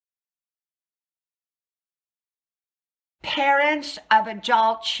Parents of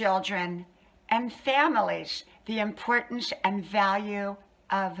adult children and families, the importance and value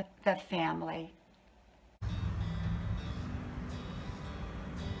of the family.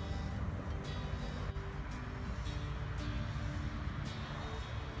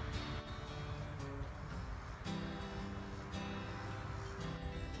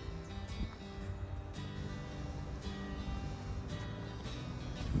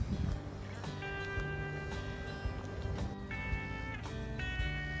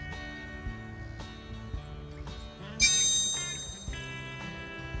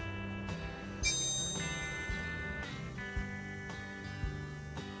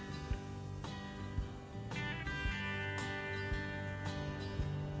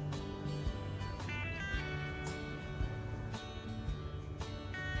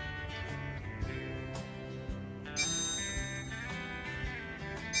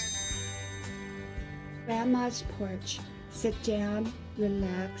 Grandma's porch. Sit down,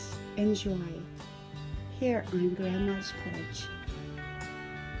 relax, enjoy. Here on Grandma's porch.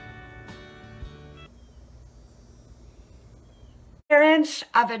 Parents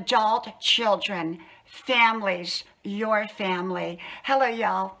of adult children, families, your family. Hello,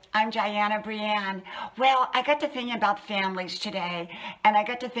 y'all. I'm DIANNA, BRIANNE. Well, I got to thinking about families today, and I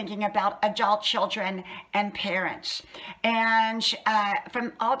got to thinking about adult children and parents, and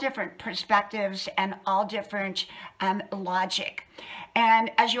from all different perspectives and all different logic.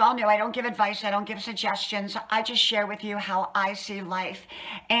 And as you all know, I don't give advice, I don't give suggestions, I just share with you how I see life.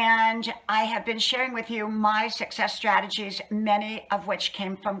 And I have been sharing with you my success strategies, many of which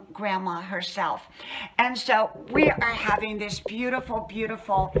came from Grandma herself. And so we are having this beautiful,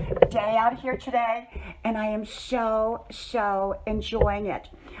 beautiful day out here today, and I am so enjoying it.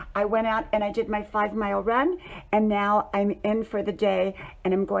 I went out and I did my 5-mile run, and now I'm in for the day,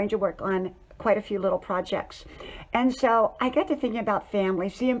 and I'm going to work on quite a few little projects. And so I get to thinking about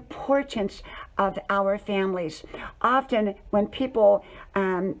families, the importance of our families. Often when people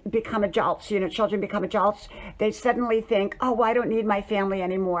become adults, children become adults, they suddenly think, oh, well, I don't need my family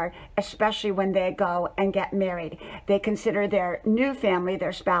anymore, especially when they go and get married. They consider their new family,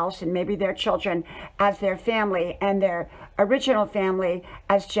 their spouse, and maybe their children as their family, and their original family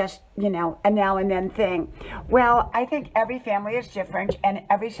as just, a now and then thing. Well, I think every family is different and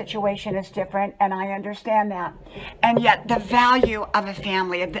every situation is different, and I understand that. And yet the value of a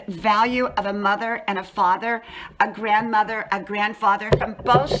family, the value of a mother and a father, a grandmother, a grandfather, from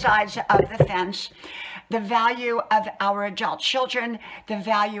both sides of the fence, the value of our adult children, the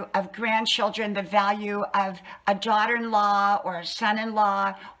value of grandchildren, the value of a daughter-in-law or a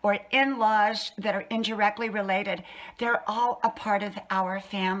son-in-law or in-laws that are indirectly related, they're all a part of our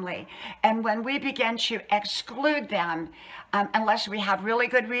family. And when we begin to exclude them, unless we have really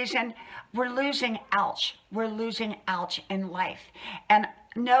good reason, we're losing out. We're losing out in life. And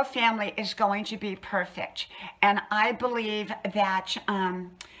no family is going to be perfect. And I believe that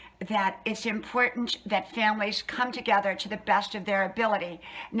that it's important that families come together to the best of their ability.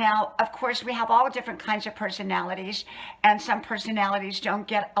 Now, of course, we have all different kinds of personalities, and some personalities don't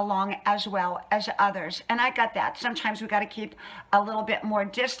get along as well as others. And I got that. Sometimes we got to keep a little bit more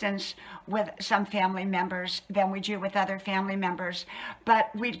distance with some family members than we do with other family members.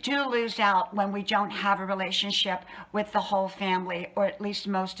 But we do lose out when we don't have a relationship with the whole family, or at least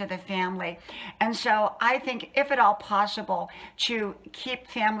most of the family. And so I think, if at all possible, to keep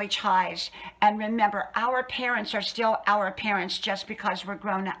family ties. And remember, our parents are still our parents just because we're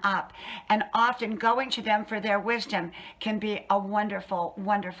grown up. And often going to them for their wisdom can be a wonderful,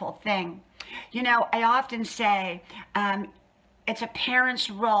 wonderful thing. I often say it's a parent's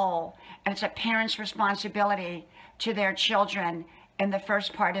role and it's a parent's responsibility to their children in the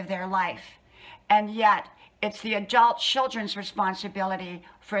first part of their life. And yet, it's the adult children's responsibility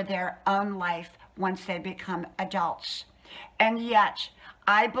for their own life once they become adults. And yet,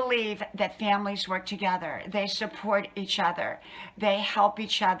 I believe that families work together. They support each other. They help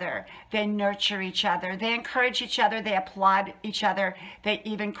each other. They nurture each other. They encourage each other. They applaud each other. They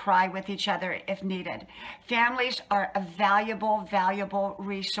even cry with each other if needed. Families are a valuable, valuable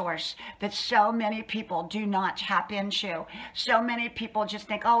resource that so many people do not tap into. So many people just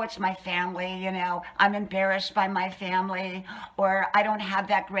think, oh, it's my family, I'm embarrassed by my family, or I don't have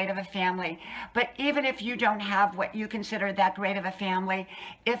that great of a family. But even if you don't have what you consider that great of a family,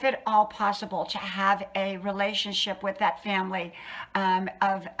 if at all possible, to have a relationship with that family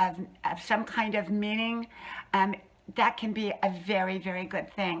of some kind of meaning, that can be a very, very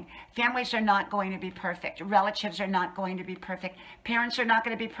good thing. Families are not going to be perfect. Relatives are not going to be perfect. Parents are not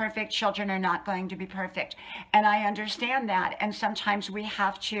going to be perfect. Children are not going to be perfect. And I understand that. And sometimes we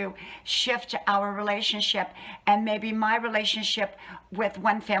have to shift our relationship. And maybe my relationship with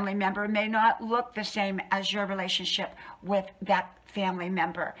one family member may not look the same as your relationship with that family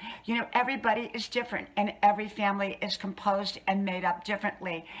member. You know, everybody is different, and every family is composed and made up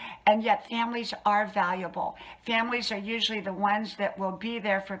differently. And yet families are valuable. Families are usually the ones that will be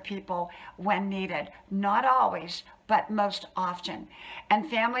there for people when needed. Not always, but most often. And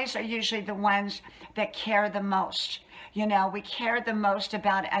families are usually the ones that care the most. You know, we care the most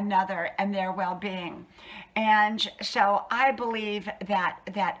about another and their well-being. And so I believe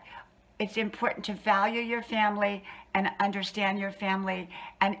that it's important to value your family and understand your family,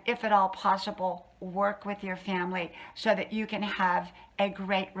 and if at all possible, work with your family so that you can have a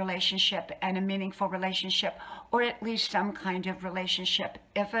great relationship and a meaningful relationship, or at least some kind of relationship,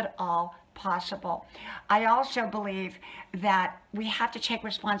 if at all possible. I also believe that we have to take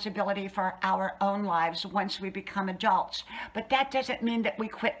responsibility for our own lives once we become adults. But that doesn't mean that we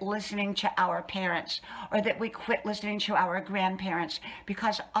quit listening to our parents or that we quit listening to our grandparents,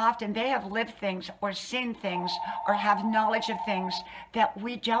 because often they have lived things or seen things or have knowledge of things that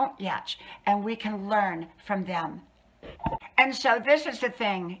we don't yet, and we can learn from them. And so this is the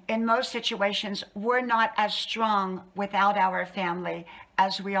thing. In most situations, we're not as strong without our family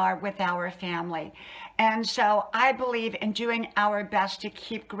as we are with our family. And so I believe in doing our best to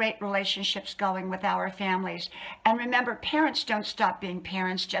keep great relationships going with our families. And remember, parents don't stop being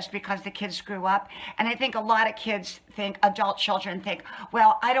parents just because the kids grew up. And I think a lot of kids think, adult children think,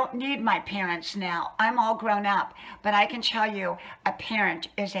 well, I don't need my parents now. I'm all grown up. But I can tell you, a parent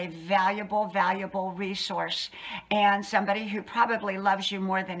is a valuable, valuable resource, and somebody who probably loves you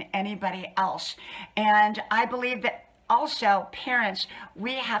more than anybody else. And I believe that also, parents,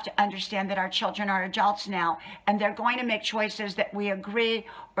 we have to understand that our children are adults now, and they're going to make choices that we agree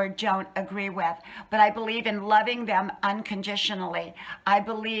or don't agree with. But I believe in loving them unconditionally. I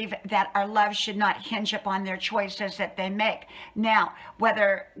believe that our love should not hinge upon their choices that they make. Now,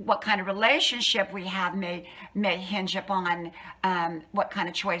 what kind of relationship we have may hinge upon what kind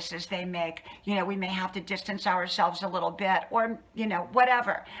of choices they make. You know, we may have to distance ourselves a little bit, or, you know,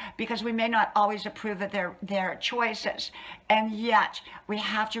 whatever, because we may not always approve of their choices. And yet, we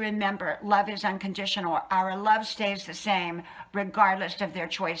have to remember, love is unconditional. Our love stays the same regardless of their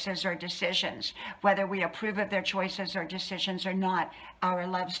choices or decisions. Whether we approve of their choices or decisions or not, our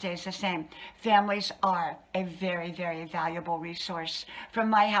love stays the same. Families are a very, very valuable resource. From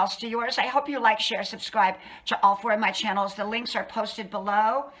my house to yours, I hope you like, share, subscribe to all 4 of my channels. The links are posted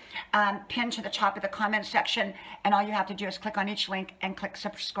below, pinned to the top of the comment section, and all you have to do is click on each link and click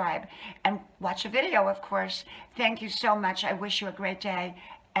subscribe. And watch a video, of course. Thank you so much. I wish you a great day,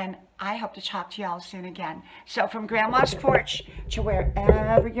 and I hope to talk to you all soon again. So from Grandma's porch to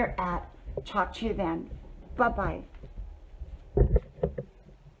wherever you're at, talk to you then. Bye-bye.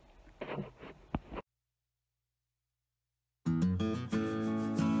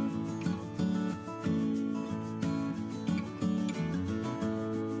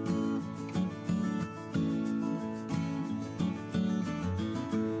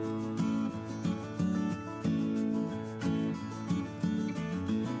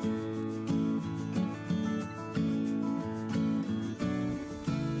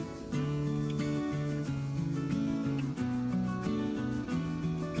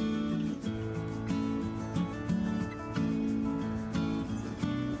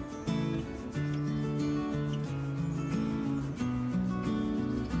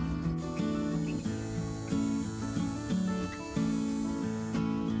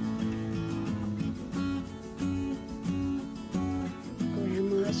 To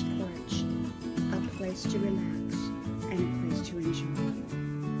relax and a place to enjoy.